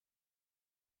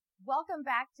Welcome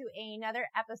back to another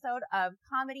episode of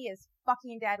Comedy is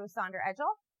Fucking Dead with Sandra Edgel.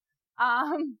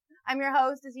 I'm your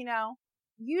host, as you know.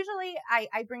 Usually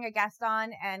I bring a guest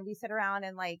on and we sit around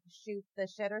and like shoot the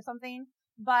shit or something,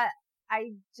 but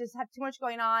I just have too much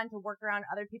going on to work around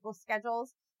other people's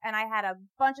schedules. And I had a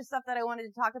bunch of stuff that I wanted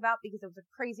to talk about because it was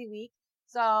a crazy week.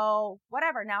 So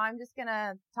whatever. Now I'm just going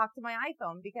to talk to my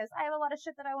iPhone because I have a lot of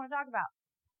shit that I want to talk about.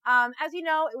 As you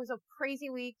know, it was a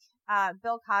crazy week.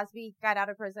 Bill Cosby got out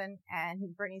of prison and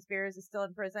Britney Spears is still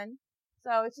in prison.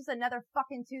 So it's just another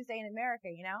fucking Tuesday in America,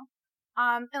 you know?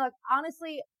 And look,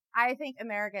 honestly, I think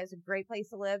America is a great place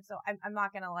to live. So I'm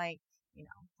not going to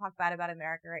talk bad about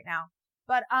America right now.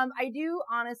 But, I do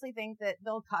honestly think that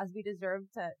Bill Cosby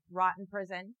deserved to rot in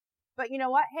prison. But you know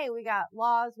what? Hey, we got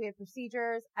laws. We have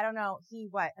procedures. I don't know. He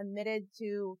admitted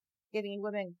to giving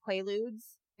women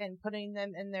Quaaludes and putting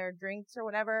them in their drinks or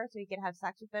whatever so he could have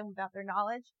sex with them without their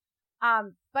knowledge.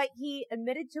 But he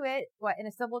admitted to it, in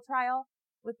a civil trial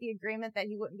with the agreement that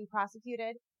he wouldn't be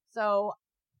prosecuted. So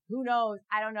who knows?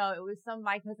 I don't know. It was some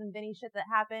My Cousin Vinny shit that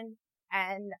happened.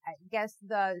 And I guess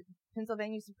the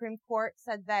Pennsylvania Supreme Court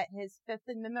said that his Fifth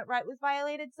Amendment right was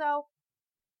violated. So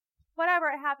whatever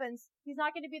it happens, he's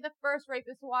not going to be the first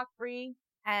rapist to walk free.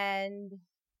 And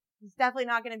he's definitely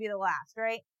not going to be the last,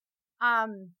 right?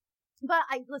 But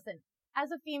listen, as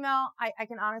a female, I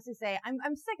can honestly say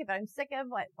I'm sick of it. I'm sick of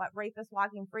what rapists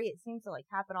walking free. It seems to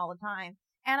happen all the time.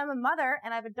 And I'm a mother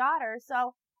and I have a daughter.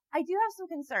 So I do have some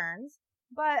concerns,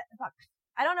 but fuck,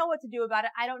 I don't know what to do about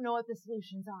it. I don't know what the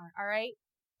solutions are. All right.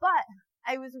 But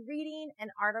I was reading an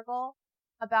article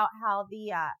about how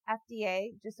the FDA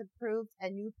just approved a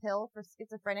new pill for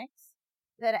schizophrenics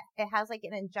that it has an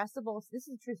ingestible. This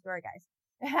is a true story, guys.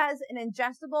 It has an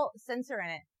ingestible sensor in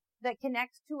it that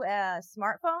connects to a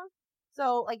smartphone.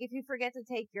 So, if you forget to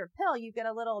take your pill, you get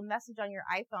a little message on your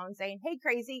iPhone saying, hey,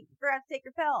 crazy, you forgot to take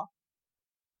your pill.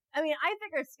 I mean, I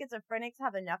figure schizophrenics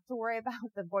have enough to worry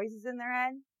about the voices in their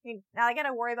head. I mean, now I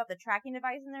gotta worry about the tracking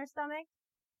device in their stomach.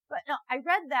 But no, I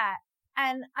read that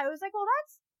and I was like, well,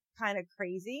 that's kind of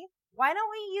crazy. Why don't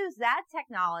we use that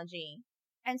technology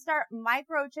and start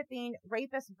microchipping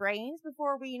rapist brains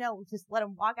before we, just let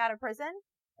them walk out of prison?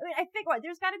 I mean, I think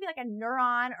there's got to be a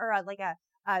neuron or a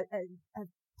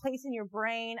place in your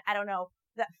brain, I don't know,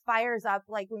 that fires up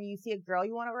when you see a girl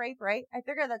you want to rape, right? I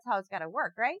figure that's how it's got to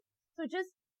work, right? So just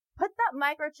put that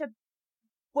microchip,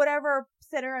 whatever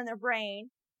center in their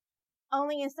brain,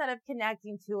 only instead of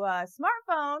connecting to a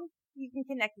smartphone, you can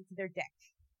connect it to their dick.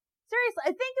 Seriously, I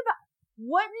think about,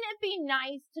 wouldn't it be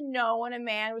nice to know when a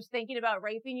man was thinking about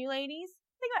raping you ladies?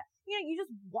 Think about, you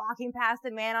just walking past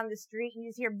a man on the street and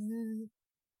you just hear bzzz.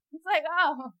 It's like,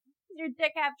 oh, does your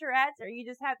dick have Tourette's or are you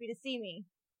just happy to see me?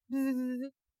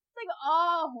 It's like,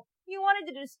 oh, you wanted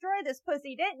to destroy this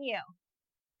pussy, didn't you?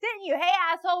 Didn't you? Hey,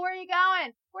 asshole, where are you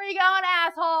going? Where are you going,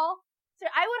 asshole? So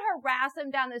I would harass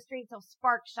them down the street till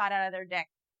sparks shot out of their dick.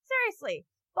 Seriously.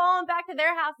 Follow them back to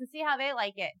their house and see how they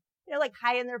like it.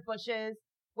 Hide in their bushes,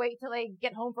 wait till they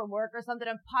get home from work or something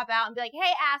and pop out and be like,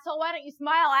 hey, asshole, why don't you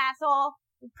smile, asshole?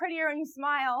 You're prettier when you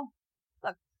smile.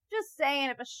 Look, just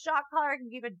saying, if a shot caller can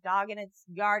keep a dog in its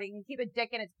yard, it can keep a dick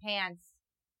in its pants.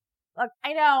 Look,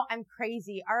 I know I'm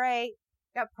crazy. All right.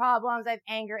 Got problems. I have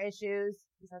anger issues.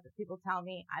 That's what people tell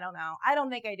me. I don't know. I don't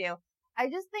think I do. I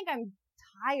just think I'm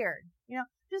tired,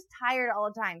 just tired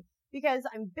all the time because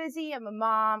I'm busy. I'm a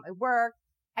mom. I work.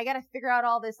 I got to figure out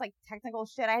all this technical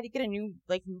shit. I had to get a new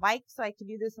mic so I could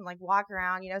do this and walk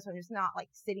around, so I'm just not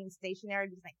sitting stationary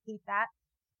because I hate that.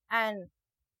 And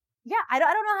yeah, I don't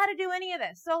know how to do any of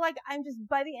this. So I'm just,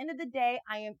 by the end of the day,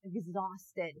 I am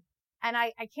exhausted. And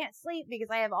I can't sleep because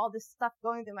I have all this stuff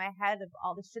going through my head of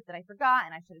all the shit that I forgot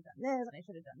and I should have done this and I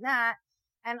should have done that.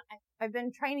 And I've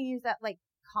been trying to use that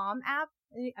Calm app.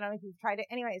 I don't know if you've tried it.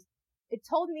 Anyways, it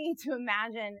told me to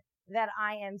imagine that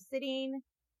I am sitting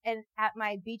at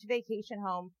my beach vacation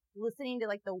home listening to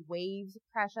the waves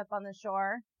crash up on the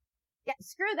shore. Yeah,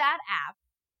 screw that app.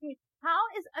 I mean, how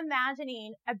is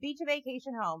imagining a beach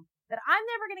vacation home that I'm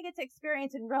never going to get to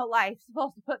experience in real life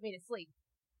supposed to put me to sleep?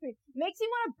 Makes you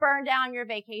want to burn down your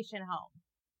vacation home,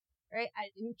 right?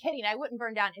 I'm kidding. I wouldn't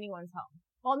burn down anyone's home.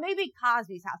 Well, maybe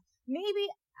Cosby's house. Maybe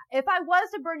if I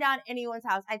was to burn down anyone's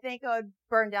house, I think I would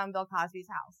burn down Bill Cosby's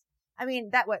house. I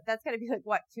mean, that's going to be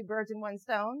two birds in one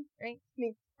stone, right? I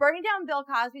mean, burning down Bill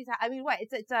Cosby's house. I mean,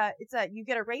 you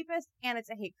get a rapist and it's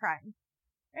a hate crime,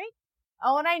 right?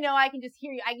 Oh, and I know I can just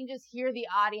hear you. I can just hear the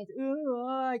audience. Ooh,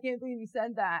 I can't believe you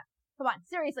said that. Come on.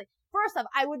 Seriously. First off,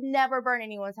 I would never burn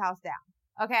anyone's house down.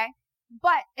 Okay.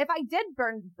 But if I did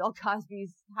burn Bill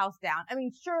Cosby's house down,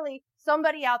 surely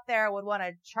somebody out there would want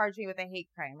to charge me with a hate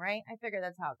crime, right? I figure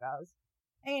that's how it goes.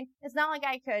 I mean, it's not like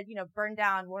I could, burn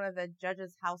down one of the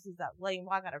judge's houses that let him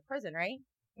walk out of prison, right?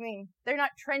 I mean, they're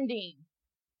not trending,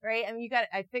 right? I mean,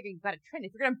 I figure you've got to trend.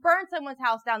 If you're going to burn someone's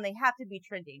house down, they have to be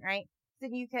trending, right?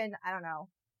 Then you can, I don't know,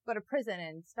 go to prison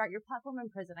and start your platform in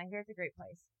prison. I hear it's a great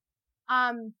place.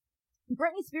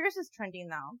 Britney Spears is trending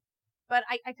though, but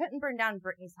I couldn't burn down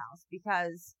Britney's house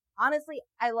because honestly,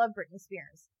 I love Britney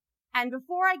Spears. And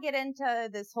before I get into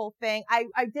this whole thing,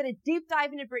 I did a deep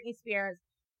dive into Britney Spears.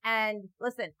 And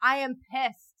listen, I am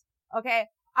pissed. Okay.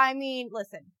 I mean,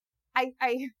 listen,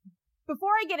 before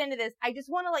I get into this, I just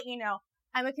want to let you know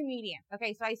I'm a comedian.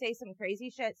 Okay. So I say some crazy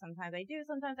shit. Sometimes I do,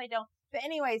 sometimes I don't. But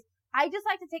anyways, I just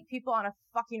like to take people on a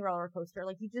fucking roller coaster.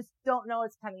 Like you just don't know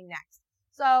what's coming next.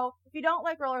 So if you don't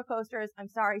like roller coasters, I'm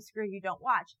sorry, screw you, don't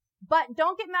watch. But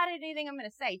don't get mad at anything I'm going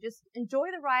to say. Just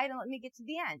enjoy the ride and let me get to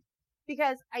the end.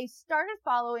 Because I started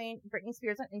following Britney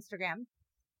Spears on Instagram.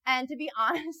 And to be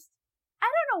honest, I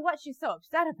don't know what she's so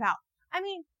upset about. I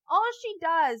mean, all she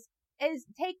does is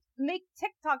make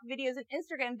TikTok videos and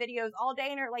Instagram videos all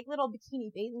day in her like little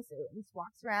bikini bathing suit and just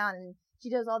walks around and she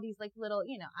does all these like little,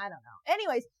 I don't know.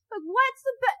 Anyways, like what's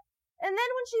the and then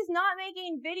when she's not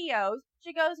making videos,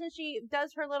 she goes and she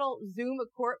does her little Zoom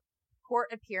court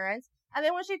appearance. And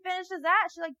then when she finishes that,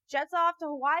 she like jets off to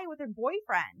Hawaii with her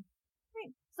boyfriend. I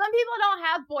mean, some people don't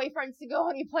have boyfriends to go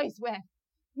any place with.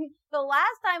 The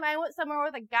last time I went somewhere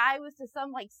with a guy was to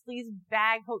some like sleaze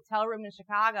bag hotel room in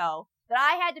Chicago that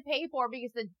I had to pay for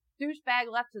because the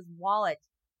douchebag left his wallet.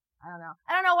 I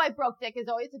don't know why broke dick is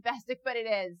always the best dick, but it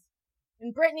is.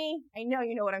 And Britney, I know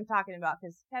you know what I'm talking about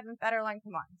because Kevin Federline,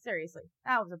 come on, seriously,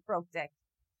 that was a broke dick.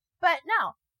 But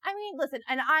no, I mean, listen,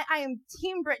 and I am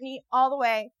team Britney all the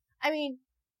way. I mean,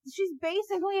 she's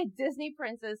basically a Disney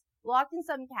princess locked in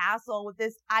some castle with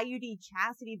this IUD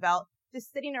chastity belt,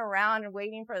 just sitting around and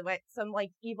waiting for some like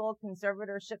evil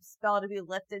conservatorship spell to be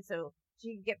lifted so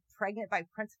she could get pregnant by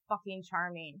Prince fucking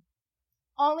Charming.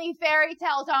 Only fairy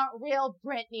tales aren't real,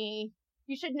 Britney.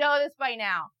 You should know this by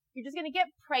now. You're just gonna get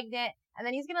pregnant and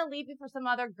then he's gonna leave you for some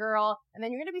other girl and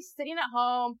then you're gonna be sitting at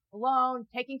home alone,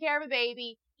 taking care of a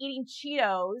baby, eating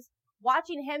Cheetos,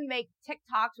 watching him make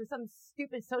TikToks with some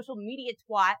stupid social media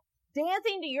twat,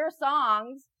 dancing to your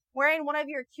songs, wearing one of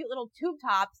your cute little tube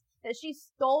tops that she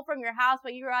stole from your house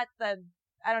while you were at the,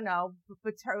 I don't know,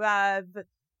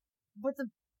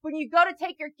 when you go to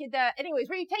take your kid,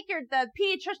 where you take the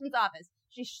pediatrician's office.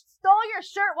 She stole your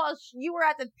shirt while you were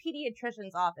at the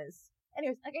pediatrician's office.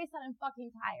 Anyways, like I said, I'm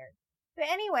fucking tired. But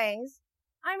anyways,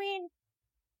 I mean,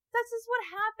 that's just what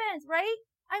happens, right?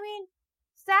 I mean,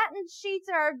 satin sheets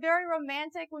are very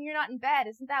romantic when you're not in bed.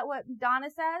 Isn't that what Donna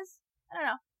says? I don't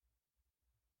know.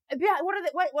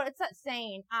 What's that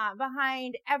saying?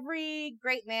 Behind every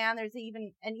great man, there's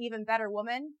an even better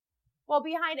woman. Well,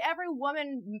 behind every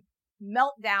woman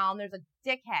meltdown, there's a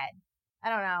dickhead. I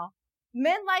don't know.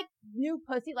 Men like new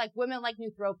pussy, like women like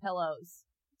new throw pillows.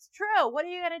 It's true. What are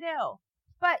you gonna do?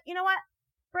 But you know what,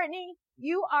 Britney,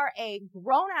 you are a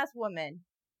grown-ass woman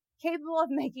capable of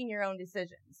making your own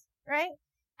decisions, right?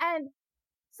 And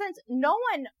since no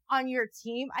one on your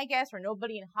team, I guess, or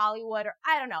nobody in Hollywood, or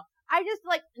I don't know, I just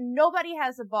like nobody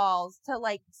has the balls to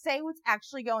like say what's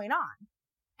actually going on.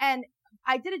 And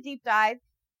I did a deep dive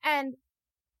and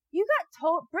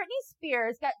Britney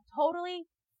Spears got totally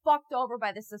fucked over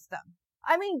by the system.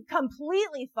 I mean,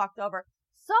 completely fucked over.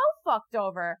 So fucked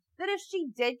over that if she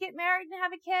did get married and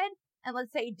have a kid, and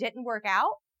let's say it didn't work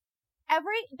out,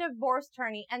 every divorce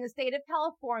attorney in the state of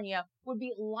California would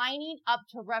be lining up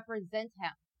to represent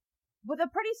him with a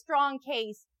pretty strong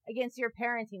case against your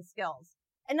parenting skills.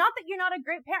 And not that you're not a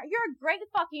great parent. You're a great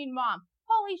fucking mom.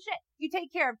 Holy shit. You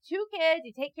take care of 2 kids.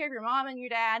 You take care of your mom and your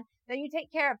dad. Then you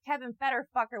take care of Kevin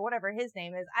Federfucker, whatever his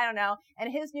name is. I don't know.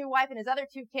 And his new wife and his other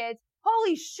 2 kids.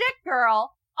 Holy shit,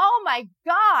 girl. Oh my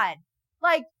God.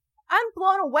 Like, I'm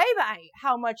blown away by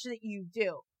how much that you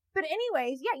do. But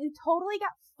anyways, yeah, you totally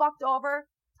got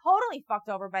totally fucked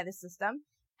over by the system.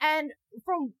 And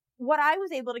from what I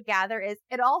was able to gather is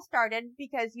it all started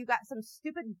because you got some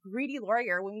stupid greedy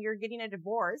lawyer when you're getting a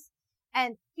divorce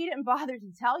and he didn't bother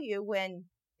to tell you when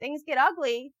things get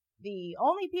ugly, the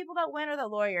only people that win are the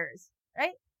lawyers,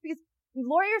 right? Because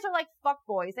lawyers are like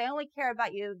fuckboys. They only care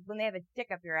about you when they have a dick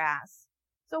up your ass.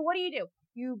 So what do?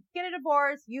 You get a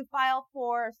divorce, you file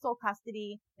for sole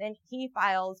custody, then he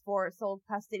files for sole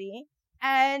custody,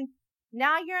 and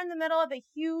now you're in the middle of a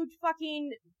huge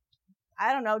fucking,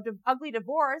 I don't know, ugly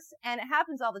divorce, and it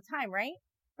happens all the time, right?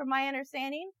 From my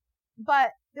understanding.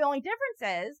 But the only difference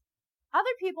is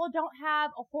other people don't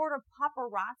have a horde of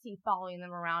paparazzi following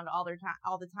them around all the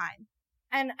time.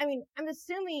 And I mean, I'm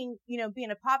assuming,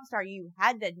 being a pop star, you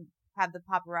had to have the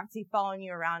paparazzi following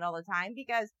you around all the time,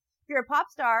 because if you're a pop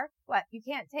star, you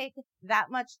can't take that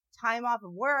much time off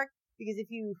of work, because if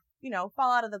you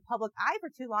fall out of the public eye for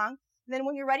too long, then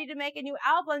when you're ready to make a new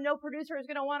album, no producer is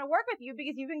going to want to work with you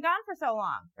because you've been gone for so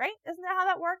long, right? Isn't that how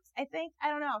that works? I think. I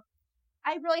don't know.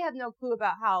 I really have no clue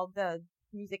about how the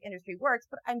music industry works,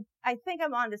 but I think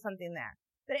I'm onto something there.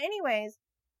 But anyways,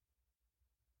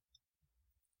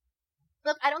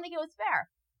 look, I don't think it was fair.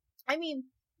 I mean,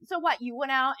 so what? You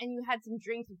went out and you had some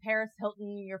drinks with Paris Hilton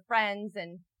and your friends,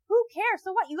 and who cares?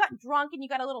 So what? You got drunk and you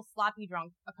got a little sloppy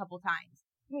drunk a couple times.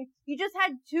 I mean, you just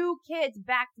had 2 kids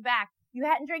back to back. You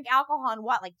hadn't drank alcohol in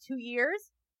 2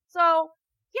 years? So,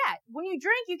 yeah, when you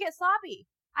drink, you get sloppy.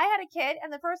 I had a kid,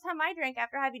 and the first time I drank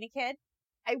after having a kid,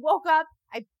 I woke up,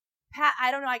 I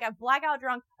don't know, I got blackout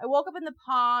drunk. I woke up in the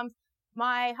Palms.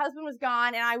 My husband was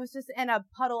gone, and I was just in a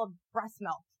puddle of breast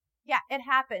milk. Yeah, it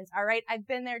happens, all right? I've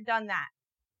been there, done that.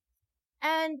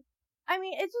 And, I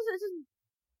mean, it's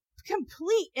just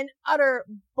complete and utter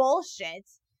bullshit,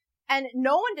 and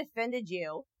no one defended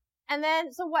you. And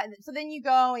then, so what? So then you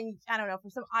go and, I don't know, for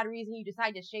some odd reason, you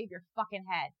decide to shave your fucking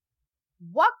head.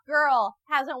 What girl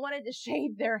hasn't wanted to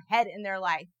shave their head in their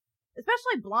life?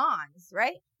 Especially blondes,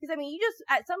 right? Because, I mean,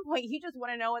 at some point, you just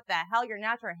want to know what the hell your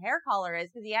natural hair color is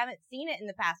because you haven't seen it in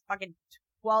the past fucking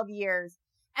 12 years.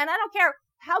 And I don't care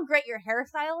how great your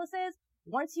hairstylist is.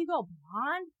 Once you go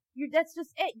blonde, that's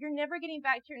just it. You're never getting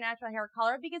back to your natural hair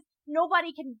color because no one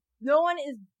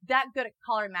is that good at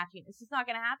color matching. It's just not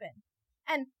going to happen.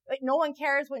 And no one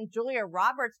cares when Julia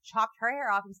Roberts chopped her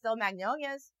hair off and still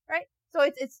magnolias, right? So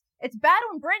it's bad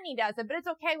when Britney does it, but it's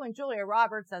okay when Julia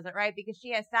Roberts does it, right? Because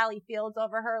she has Sally Fields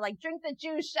over her, like, drink the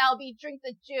juice, Shelby, drink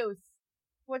the juice.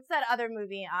 What's that other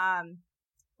movie?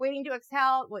 Waiting to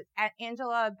Exhale with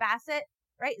Angela Bassett,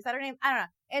 right? Is that her name? I don't know.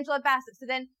 Angela Bassett. So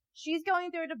then she's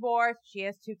going through a divorce. She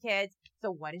has 2 kids.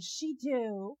 So what does she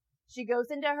do? She goes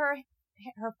into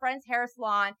her friend's hair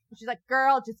salon, and she's like,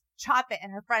 girl, just chop it.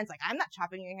 And her friend's like, I'm not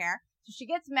chopping your hair. So she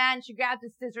gets mad and she grabs the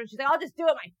scissors and she's like, I'll just do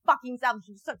it my fucking self. And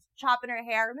she just starts chopping her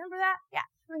hair. Remember that? Yeah.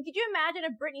 I mean, could you imagine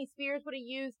if Britney Spears would have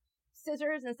used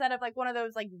scissors instead of one of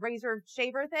those razor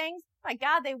shaver things? My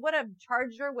God, they would have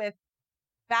charged her with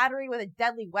battery with a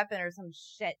deadly weapon or some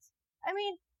shit. I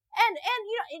mean,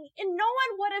 and no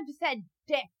one would have said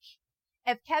dick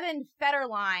if Kevin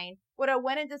Federline would have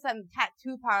went into some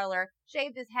tattoo parlor,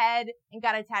 shaved his head, and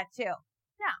got a tattoo.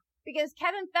 No, because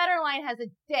Kevin Federline has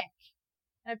a dick.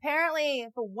 And apparently,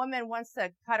 if a woman wants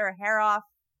to cut her hair off,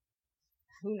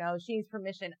 who knows? She needs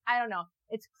permission. I don't know.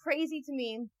 It's crazy to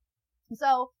me.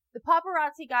 So the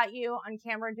paparazzi got you on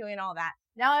camera doing all that.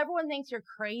 Now everyone thinks you're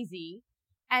crazy.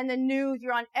 And the news,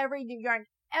 you're on everything. You're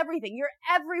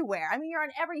everywhere. I mean, you're on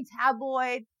every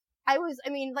tabloid.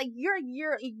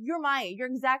 You're my age. You're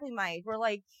exactly my age. We're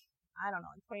I don't know,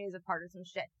 20 years apart or some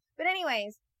shit. But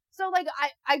anyways, so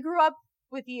I grew up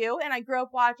with you and I grew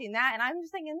up watching that and I'm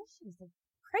just thinking, this shit is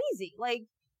crazy.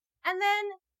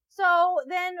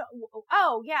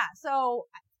 So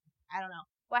I don't know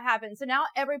what happened. So now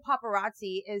every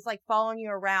paparazzi is following you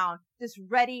around, just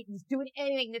ready, just doing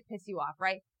anything to piss you off,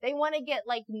 right? They want to get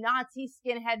Nazi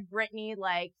skinhead Britney,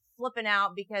 flipping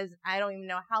out because I don't even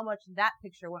know how much that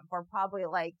picture went for, probably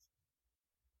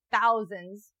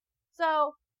thousands.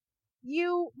 So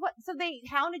they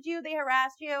hounded you, they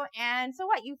harassed you, and so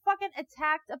what? You fucking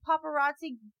attacked a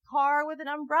paparazzi car with an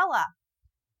umbrella.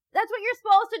 That's what you're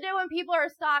supposed to do when people are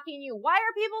stalking you. Why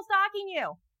are people stalking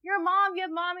you? You're a mom, you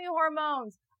have mommy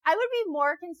hormones. I would be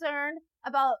more concerned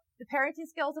about the parenting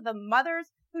skills of the mothers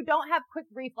who don't have quick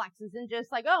reflexes and just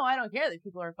oh, I don't care that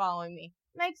people are following me.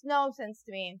 Makes no sense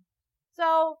to me.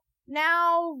 So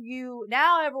now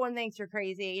everyone thinks you're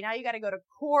crazy. Now you got to go to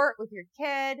court with your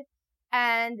kid.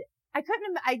 And I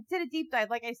did a deep dive,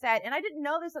 like I said, and I didn't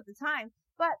know this at the time,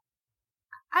 but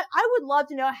I would love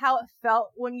to know how it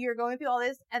felt when you're going through all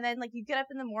this. And then you get up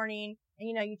in the morning and,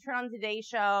 you turn on the Today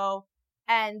Show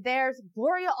and there's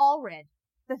Gloria Allred,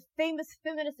 the famous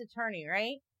feminist attorney,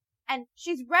 right? And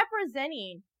she's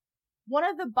representing one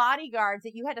of the bodyguards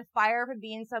that you had to fire for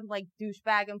being some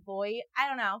douchebag employee. I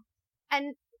don't know.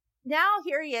 And now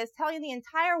here he is telling the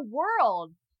entire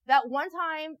world that one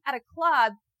time at a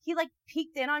club, he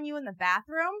peeked in on you in the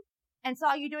bathroom and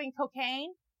saw you doing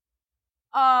cocaine.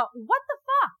 What the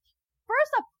fuck?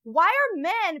 First up, why are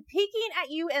men peeking at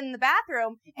you in the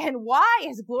bathroom? And why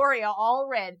is Gloria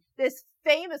Allred, this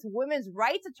famous women's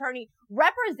rights attorney,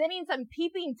 representing some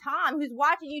peeping Tom who's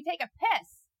watching you take a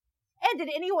piss? And to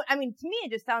me,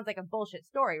 it just sounds like a bullshit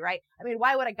story, right? I mean,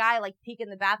 why would a guy peek in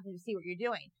the bathroom to see what you're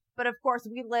doing? But of course,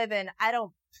 we live in,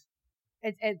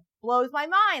 it blows my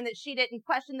mind that she didn't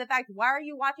question the fact, why are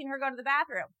you watching her go to the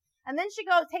bathroom? And then she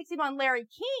takes him on Larry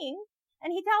King,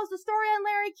 and he tells the story on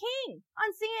Larry King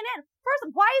on CNN.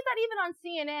 First, why is that even on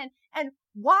CNN? And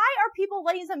why are people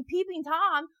letting some peeping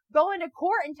Tom go into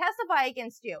court and testify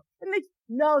against you? It makes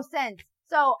no sense.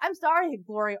 So I'm sorry,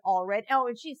 Gloria Allred. Oh,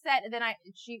 and she said, and then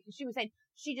she was saying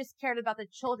she just cared about the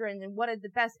children and what is the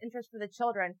best interest for the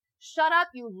children. Shut up,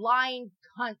 you lying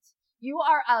cunt. You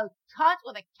are a cunt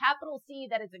with a capital C.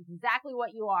 That is exactly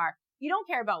what you are. You don't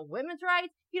care about women's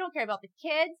rights. You don't care about the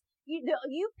kids.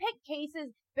 You pick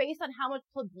cases based on how much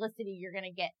publicity you're going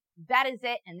to get. That is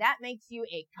it. And that makes you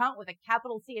a cunt with a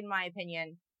capital C, in my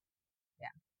opinion. Yeah.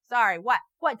 Sorry. What?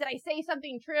 Did I say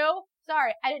something true?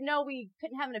 Sorry. I didn't know we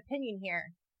couldn't have an opinion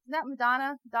here. Isn't that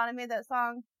Madonna? Madonna made that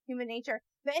song, Human Nature.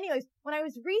 But anyways, when I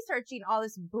was researching all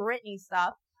this Britney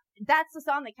stuff, that's the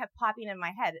song that kept popping in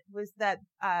my head. It was that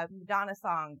Madonna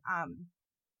song,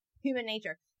 Human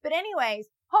Nature. But anyways,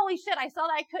 holy shit, I saw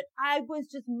that I was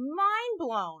just mind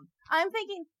blown. I'm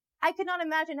thinking, I could not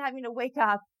imagine having to wake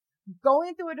up,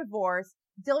 going through a divorce,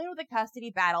 dealing with a custody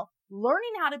battle,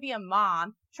 learning how to be a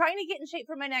mom, trying to get in shape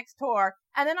for my next tour,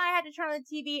 and then I had to turn on the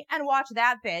TV and watch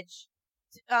that bitch.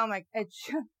 Oh my,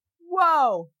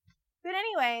 whoa. But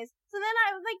anyways, so then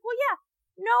I was like, well, yeah,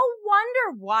 no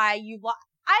wonder why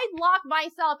I'd lock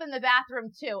myself in the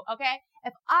bathroom too, okay?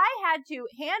 If I had to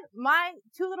hand my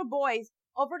 2 little boys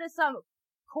over to some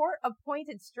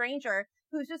court-appointed stranger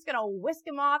who's just gonna whisk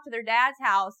them off to their dad's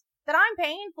house that I'm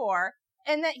paying for,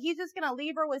 and that he's just gonna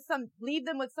leave them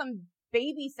with some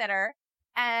babysitter,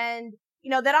 and,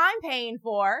 that I'm paying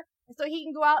for, so he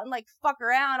can go out and, like, fuck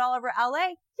around all over LA,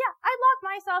 yeah, I'd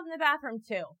lock myself in the bathroom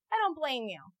too. I don't blame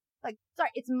you. Like, sorry,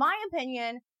 it's my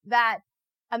opinion that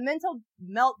a mental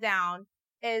meltdown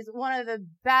is one of the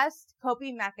best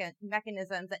coping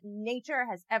mechanisms that nature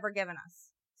has ever given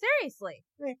us. Seriously.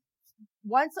 I mean,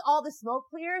 once all the smoke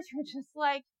clears, you're just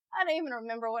like, I don't even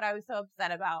remember what I was so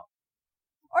upset about.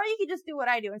 Or you could just do what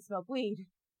I do and smoke weed.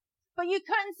 But you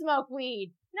couldn't smoke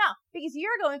weed. No, because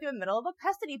you're going through the middle of a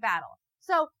custody battle.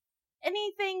 So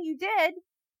anything you did,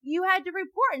 you had to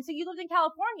report. And so you lived in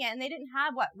California and they didn't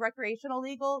have recreational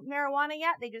legal marijuana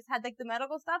yet. They just had like the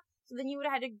medical stuff. So then you would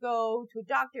have had to go to a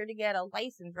doctor to get a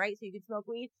license, right? So you could smoke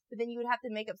weed, but then you would have to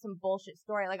make up some bullshit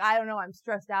story. Like, I don't know, I'm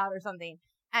stressed out or something.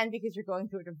 And because you're going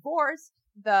through a divorce,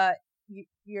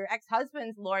 your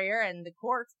ex-husband's lawyer and the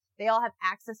courts, they all have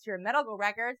access to your medical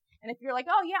records. And if you're like,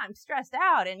 oh yeah, I'm stressed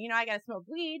out and I gotta smoke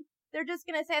weed, they're just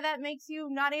gonna say that makes you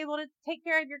not able to take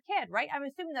care of your kid, right? I'm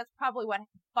assuming that's probably what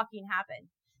fucking happened.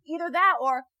 Either that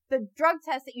or the drug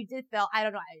test that you did fail. I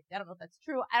don't know. I don't know if that's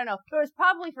true. I don't know. But it was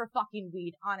probably for fucking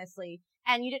weed, honestly.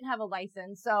 And you didn't have a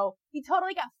license. So you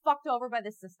totally got fucked over by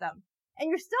the system. And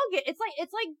you're still it's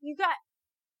like you got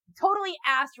totally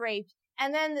ass raped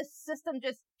and then the system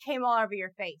just came all over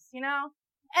your face,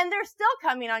 And they're still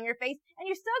coming on your face and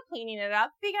you're still cleaning it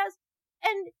up because,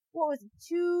 and what was it,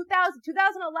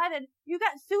 2011, you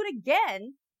got sued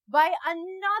again by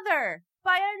another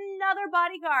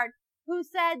bodyguard who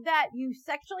said that you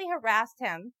sexually harassed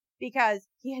him because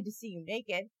he had to see you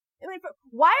naked. I mean,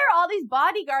 why are all these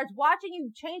bodyguards watching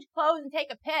you change clothes and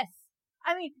take a piss?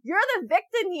 I mean, you're the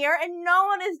victim here and no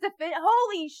one is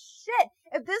holy shit.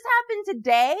 If this happened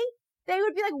today, they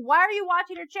would be like, why are you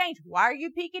watching her change? Why are you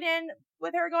peeking in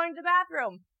with her going to the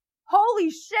bathroom?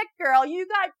 Holy shit, girl. You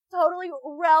got totally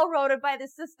railroaded by the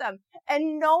system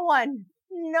and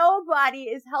nobody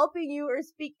is helping you or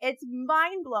speak. It's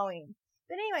mind blowing.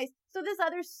 But anyways, so this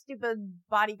other stupid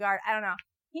bodyguard, I don't know.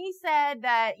 He said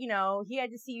that, he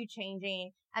had to see you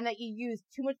changing and that you used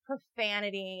too much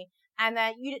profanity and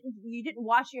that you didn't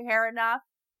wash your hair enough.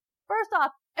 First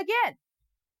off, again,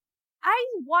 I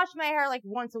wash my hair like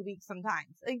once a week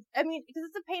sometimes. Because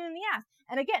it's a pain in the ass.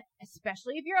 And again,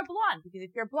 especially if you're a blonde, because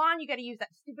if you're blonde, you got to use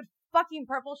that stupid fucking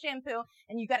purple shampoo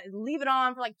and you got to leave it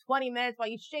on for like 20 minutes while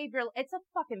you shave it's a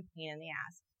fucking pain in the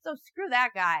ass. So screw that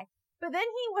guy. But then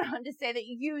he went on to say that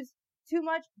you use too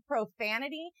much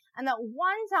profanity and that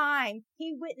one time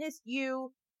he witnessed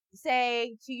you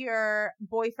say to your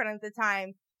boyfriend at the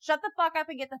time, shut the fuck up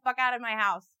and get the fuck out of my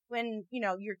house when,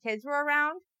 your kids were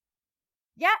around.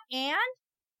 Yeah, and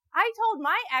I told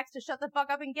my ex to shut the fuck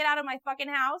up and get out of my fucking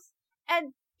house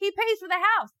and he pays for the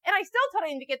house. And I still told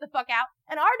him to get the fuck out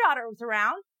and our daughter was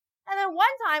around. And then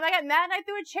one time I got mad and I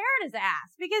threw a chair at his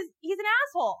ass because he's an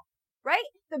asshole. Right?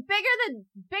 The bigger the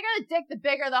dick, the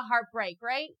bigger the heartbreak,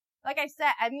 right? Like I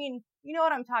said, you know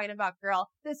what I'm talking about,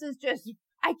 girl. This is just,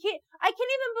 I can't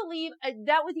even believe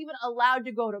that was even allowed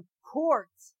to go to court.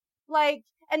 You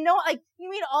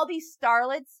mean all these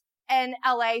starlets in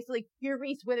LA, so like your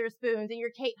Reese Witherspoons and your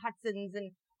Kate Hudsons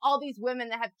and all these women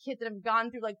that have kids that have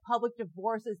gone through like public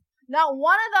divorces. Not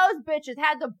one of those bitches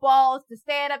had the balls to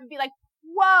stand up and be like,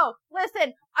 whoa,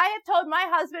 listen, I have told my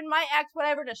husband, my ex,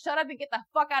 whatever, to shut up and get the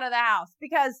fuck out of the house,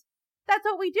 because that's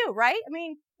what we do, right? I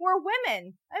mean, we're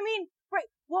women. I mean, right.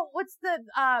 Well, what's the,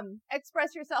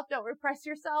 express yourself, don't repress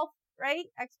yourself, right?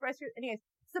 Anyways,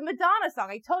 it's the Madonna song.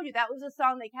 I told you that was a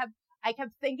song I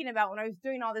kept thinking about when I was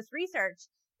doing all this research.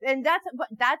 And that's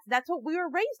what we were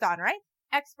raised on, right?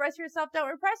 Express yourself, don't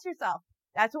repress yourself.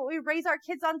 That's what we raise our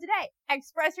kids on today.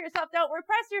 Express yourself, don't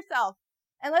repress yourself.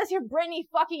 Unless you're Britney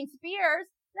fucking Spears.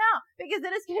 No, because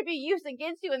then it's going to be used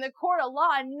against you in the court of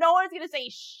law and no one's going to say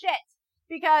shit.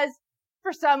 Because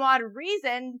for some odd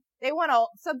reason, they want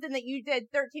something that you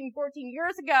did 13, 14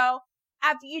 years ago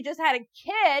after you just had a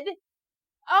kid.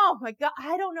 Oh my God.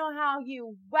 I don't know how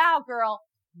wow, girl.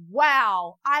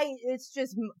 Wow. It's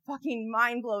just fucking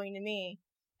mind blowing to me.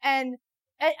 And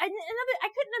I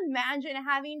couldn't imagine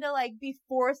having to like be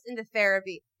forced into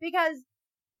therapy because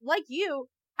like you,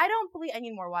 I don't believe I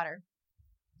need more water.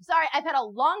 Sorry. I've had a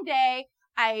long day.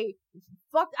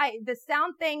 The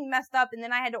sound thing messed up and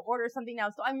then I had to order something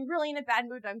else. So I'm really in a bad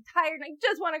mood. I'm tired and I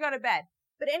just want to go to bed.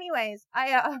 But anyways, I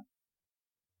don't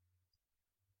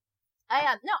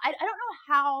know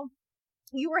how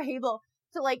you were able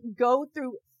to like go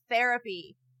through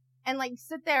therapy and like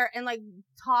sit there and like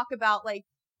talk about like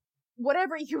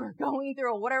whatever you were going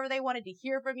through or whatever they wanted to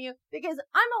hear from you, because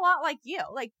I'm a lot like you.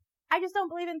 Like, I just don't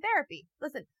believe in therapy.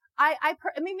 Listen, I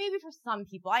mean, maybe for some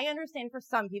people, I understand for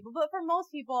some people, but for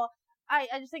most people, I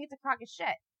just think it's a crock of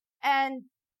shit. And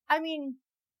I mean,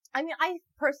 I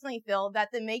personally feel that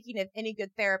the making of any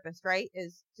good therapist, right,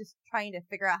 is just trying to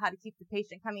figure out how to keep the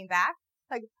patient coming back.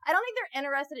 Like, I don't think they're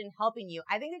interested in helping you.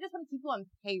 I think they just want to keep you on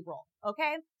payroll.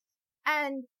 Okay.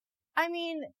 And I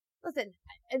mean, listen,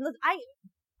 I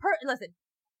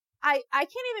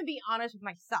can't even be honest with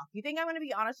myself. You think I'm going to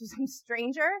be honest with some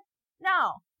stranger?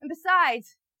 No. And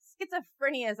besides,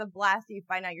 schizophrenia is a blast if you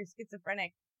find out you're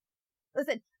schizophrenic.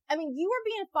 Listen, I mean, you were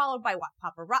being followed by what,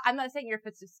 paparazzi? I'm not saying you're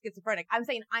schizophrenic. I'm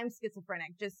saying I'm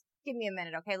schizophrenic. Just give me a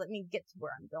minute, okay? Let me get to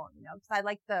where I'm going, because I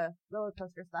like the roller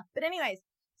coaster stuff. But anyways,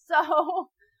 so,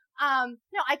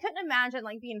 no, I couldn't imagine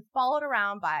like being followed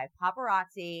around by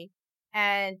paparazzi.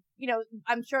 And,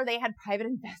 I'm sure they had private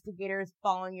investigators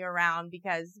following you around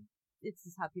because it's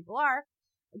just how people are.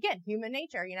 Again, human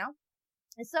nature,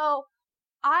 And so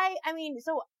I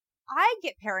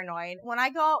get paranoid when I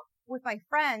go out with my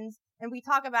friends and we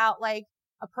talk about like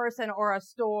a person or a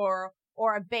store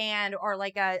or a band or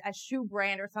like a shoe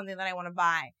brand or something that I want to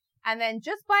buy. And then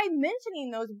just by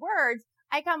mentioning those words,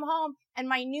 I come home and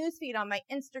my newsfeed on my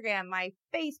Instagram, my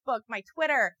Facebook, my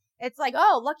Twitter, it's like,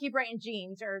 oh, Lucky Brand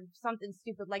jeans or something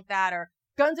stupid like that, or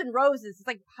Guns N' Roses. It's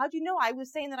like, how'd you know? I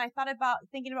was saying that I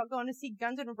thinking about going to see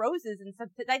Guns N' Roses and stuff.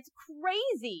 That's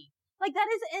crazy. Like, that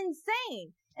is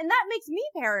insane. And that makes me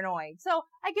paranoid. So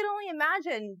I can only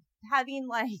imagine having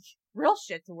like real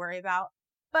shit to worry about.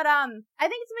 But, I think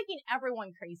it's making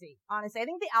everyone crazy. Honestly, I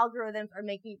think the algorithms are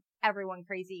making everyone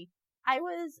crazy. I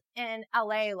was in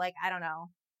LA, like, I don't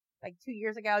know, like 2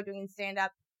 years ago doing stand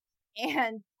up,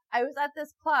 and I was at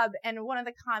this club and one of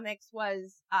the comics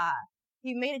was,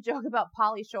 he made a joke about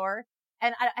Pauly Shore.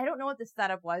 And I don't know what the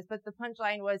setup was, but the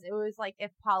punchline was, it was like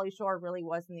if Pauly Shore really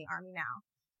was in the army now.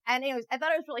 And anyways, I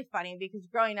thought it was really funny because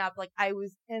growing up, like I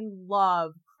was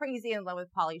crazy in love with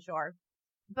Pauly Shore.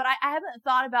 But I haven't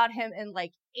thought about him in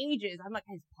like ages. I'm like,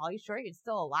 is Pauly Shore even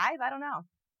still alive? I don't know.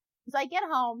 So I get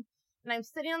home and I'm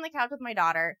sitting on the couch with my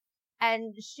daughter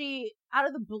and she, out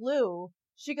of the blue,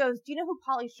 she goes, do you know who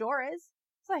Pauly Shore is?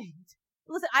 It's like,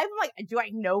 listen, I'm like, do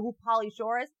I know who Pauly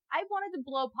Shore is? I've wanted to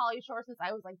blow Pauly Shore since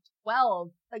I was like 12.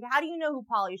 Like, how do you know who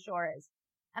Pauly Shore is?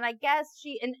 And I guess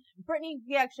and Brittany,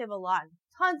 we actually have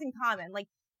tons in common. Like,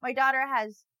 my daughter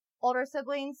has older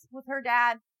siblings with her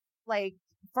dad, like,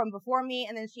 from before me,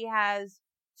 and then she has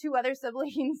 2 other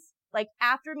siblings, like,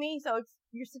 after me, so it's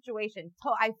your situation.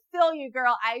 So I feel you,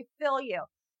 girl, I feel you.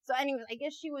 So anyways, I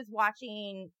guess she was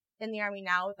watching In the Army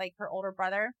Now with, like, her older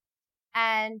brother,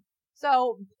 and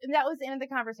so that was the end of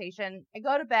the conversation. I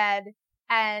go to bed,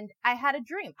 and I had a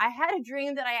dream. I had a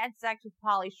dream that I had sex with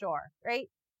Pauly Shore, right?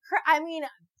 I mean,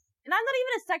 and I'm not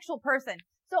even a sexual person.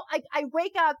 So I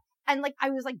wake up and like,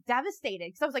 I was like devastated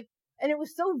because I was like, and it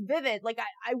was so vivid. Like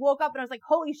I woke up and I was like,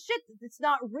 holy shit, it's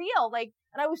not real. Like,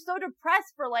 and I was so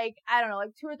depressed for like, I don't know,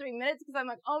 like 2 or 3 minutes because I'm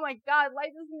like, oh my God,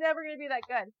 life is never going to be that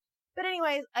good. But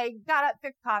anyways, I got up,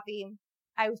 fixed coffee.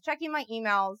 I was checking my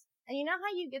emails, and you know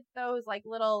how you get those like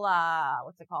little,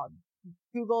 what's it called?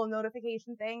 Google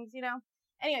notification things,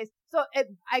 Anyways, so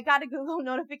I got a Google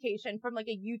notification from like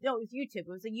it was YouTube. It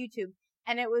was a YouTube,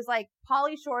 and it was like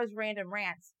Pauly Shore's random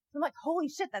rants. So I'm like, holy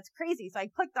shit, that's crazy. So I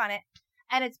clicked on it,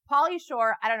 And it's Pauly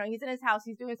Shore. I don't know. He's in his house.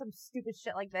 He's doing some stupid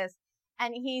shit like this.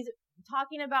 And he's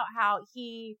talking about how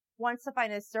he wants to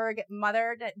find a surrogate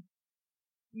mother to,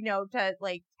 to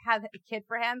like have a kid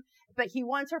for him. But he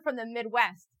wants her from the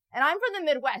Midwest. And I'm from the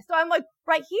Midwest. So I'm like,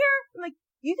 right here? I'm like,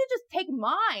 you could just take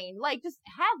mine. Like, just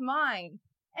have mine.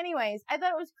 Anyways, I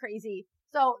thought it was crazy.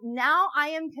 So now I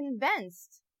am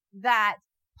convinced that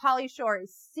Pauly Shore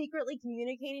is secretly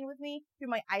communicating with me through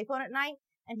my iPhone at night.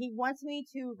 And he wants me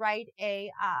to write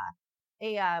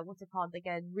what's it called? Like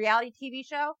a reality TV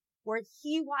show where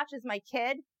he watches my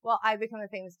kid while I become a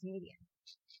famous comedian.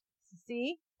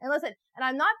 See? And listen, and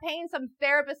I'm not paying some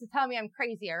therapist to tell me I'm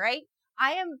crazy, all right?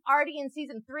 I am already in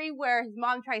season 3 where his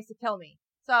mom tries to kill me.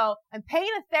 So I'm paying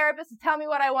a therapist to tell me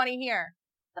what I want to hear.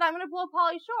 That I'm going to blow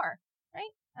Pauly Shore, right?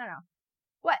 I don't know.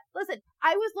 What? Listen,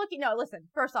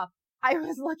 first off, I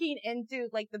was looking into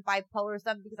like the bipolar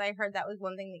stuff because I heard that was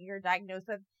one thing that you're diagnosed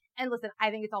with. And listen,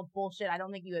 I think it's all bullshit. I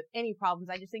don't think you have any problems.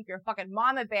 I just think you're a fucking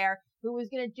mama bear who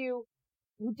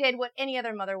did what any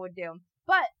other mother would do.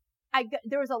 But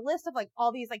there was a list of like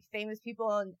all these like famous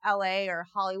people in LA or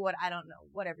Hollywood. I don't know,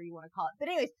 whatever you want to call it. But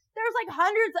anyways, there's like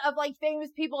hundreds of like famous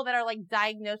people that are like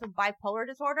diagnosed with bipolar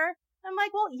disorder. I'm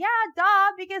like, well, yeah,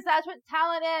 duh, because that's what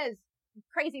talent is.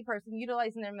 Crazy person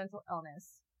utilizing their mental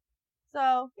illness.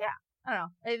 So yeah, I don't know.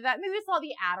 Maybe it's all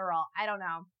the Adderall. I don't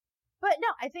know. But no,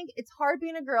 I think it's hard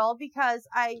being a girl because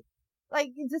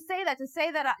to say that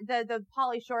the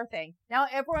Pauly Shore thing. Now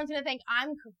everyone's going to think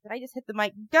did I just hit the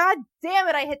mic? God damn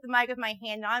it. I hit the mic with my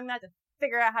hand. Now I'm going to have to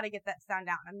figure out how to get that sound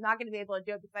out. I'm not going to be able to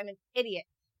do it because I'm an idiot.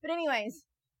 But anyways,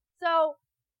 so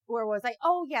where was I?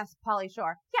 Oh yes, Pauly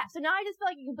Shore. Yeah. So now I just feel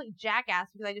like a complete jackass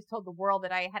because I just told the world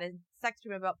that I had a sex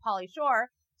dream about Pauly Shore.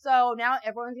 So now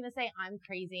everyone's going to say I'm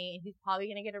crazy and he's probably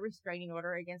going to get a restraining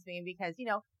order against me because,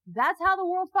 that's how the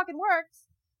world fucking works.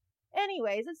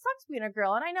 Anyways, it sucks being a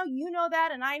girl. And I know you know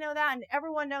that and I know that and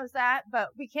everyone knows that, but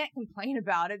we can't complain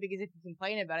about it because if you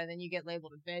complain about it, then you get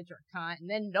labeled a bitch or a cunt and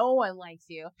then no one likes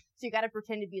you. So you got to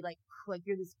pretend to be like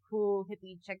you're this cool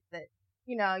hippie chick that,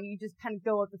 you just kind of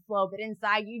go with the flow, but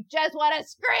inside you just want to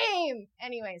scream.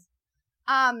 Anyways,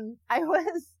 I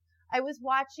was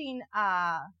watching,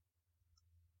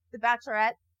 The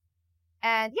Bachelorette.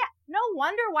 And yeah, no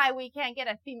wonder why we can't get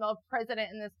a female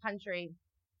president in this country.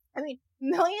 I mean,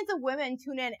 millions of women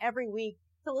tune in every week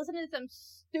to listen to some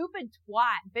stupid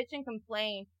twat bitch and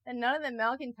complain that none of the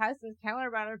male contestants care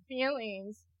about her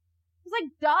feelings. It's like,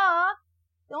 duh.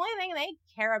 The only thing they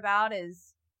care about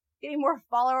is getting more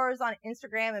followers on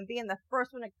Instagram and being the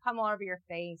first one to come all over your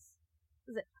face.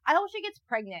 I hope she gets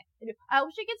pregnant. I hope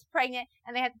she gets pregnant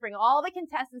and they have to bring all the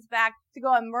contestants back to go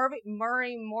on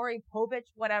Maury Povich,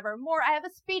 whatever. I have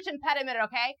a speech impediment,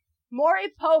 okay?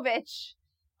 Maury Povich,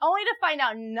 only to find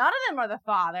out none of them are the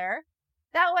father.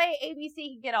 That way ABC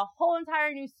can get a whole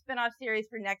entire new spin-off series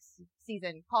for next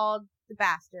season called The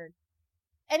Bastard.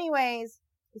 Anyways,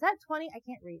 is that 20? I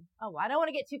can't read. Oh, I don't want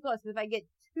to get too close because if I get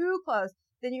too close,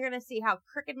 then you're going to see how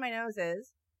crooked my nose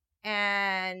is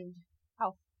and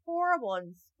how horrible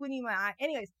and squinty my eye.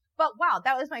 Anyways, but wow,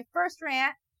 that was my first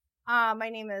rant. My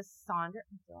name is Sandra.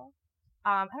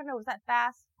 I don't know, was that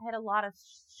fast? I had a lot of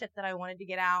shit that I wanted to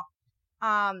get out.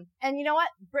 And you know what?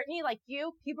 Brittany, like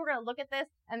you, people are going to look at this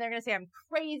and they're going to say I'm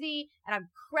crazy and I'm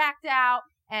cracked out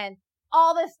and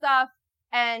all this stuff.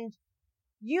 And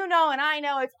and I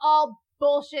know it's all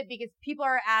bullshit because people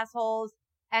are assholes.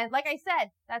 And like I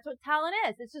said, that's what talent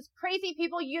is. It's just crazy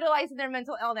people utilizing their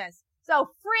mental illness. So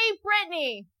free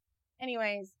Britney!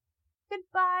 Anyways,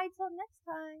 goodbye till next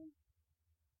time.